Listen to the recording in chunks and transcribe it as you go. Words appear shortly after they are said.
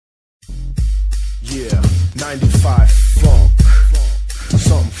Yeah, 95 funk,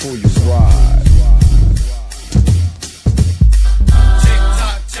 something for you ride.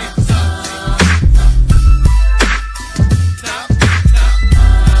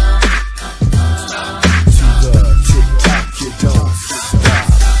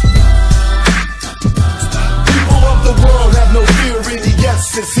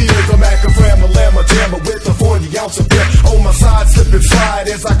 It's here, the Macafram, a llama jammer with a 40-ounce of beer on my side, slipping slide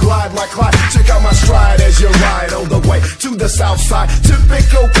as I glide like Clyde. Check out my stride as you ride on the way to the south side.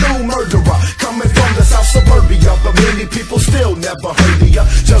 Typical cool murderer coming from the south suburbia, but many people still never heard of ya.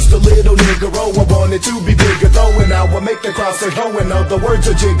 Just a little nigga-o, I wanted to be bigger though, and now I make the crowd say ho. In other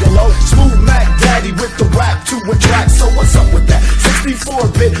words, a gigolo. Smooth Mac Daddy with the rap to attract. So what's up with that?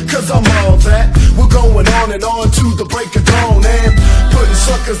 64-bit, cause I'm all that. We're going on and on to the break of dawn, and putting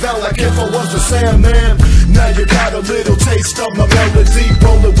suckers down like if I was a Sandman. Now you got a little taste of my melody.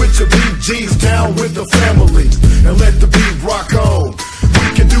 Rolling with your BGs down with the family, and let the beat rock on. We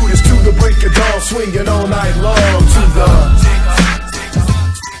can do this to the break of dawn, swinging all night long to the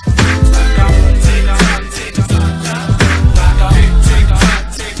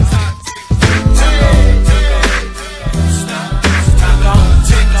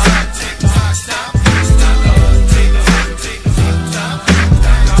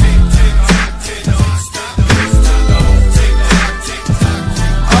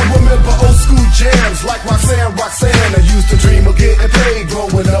like Roxanne. I used to dream of getting paid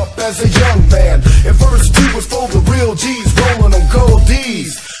growing up as a young man. And verse 2 was for the real G's, rolling on gold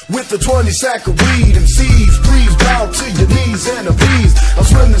D's with the 20 sack of weed and seeds. Please bow to your knees and a bees. I'll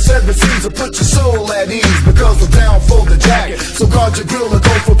swim the 7 seas and put your soul at ease, because I'm down for the jacket. So guard your grill and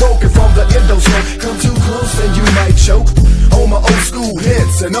go for broken from the endo smoke. Come too close and you might choke on my old school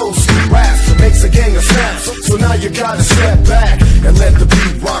hits and old school raps. It makes a gang of snaps. So now you gotta step back and let the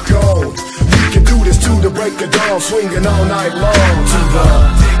beat rock on. We can do this to the break of dawn, swinging all night long to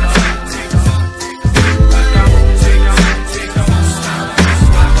the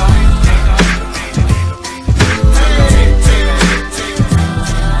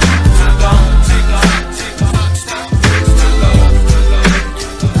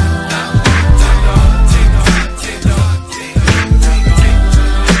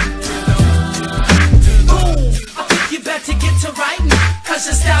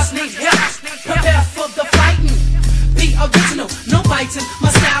your styles need help. Prepare for the fighting. Be original, no biting.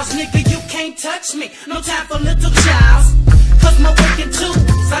 My styles, nigga, you can't touch me. No time for little childs. Cause my working tools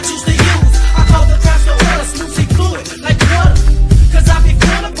I choose to use. I call the craft the order, smoothie fluid like water. Cause I be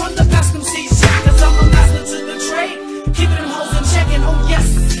fun upon the past them seas check. Cause I'm a master to the trade. Keeping them hoes in check, and oh yes,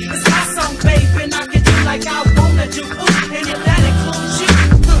 it's my song, baby. And I can do like I wanna do. And if that includes you,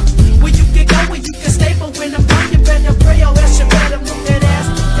 where you can go, where you can stay. But when I'm done, you better pray, oh, else you better move that ass.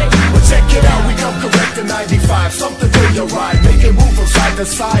 Well, check it out, we come correct to 95. Something for your ride. Make it move from side to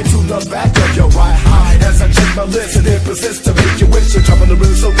side to the back of your ride. High as I check my list, and it persists to make you wish you're dropping the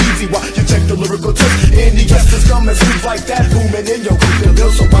rhythm so easy while you check the lyrical twist. N.E.S is coming smooth like that, booming in your quick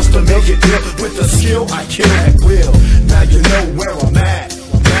bill. So watch to make it deal with the skill I kill at will. Now you know where I'm at.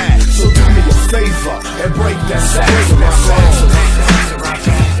 So do me a favor and break that sack.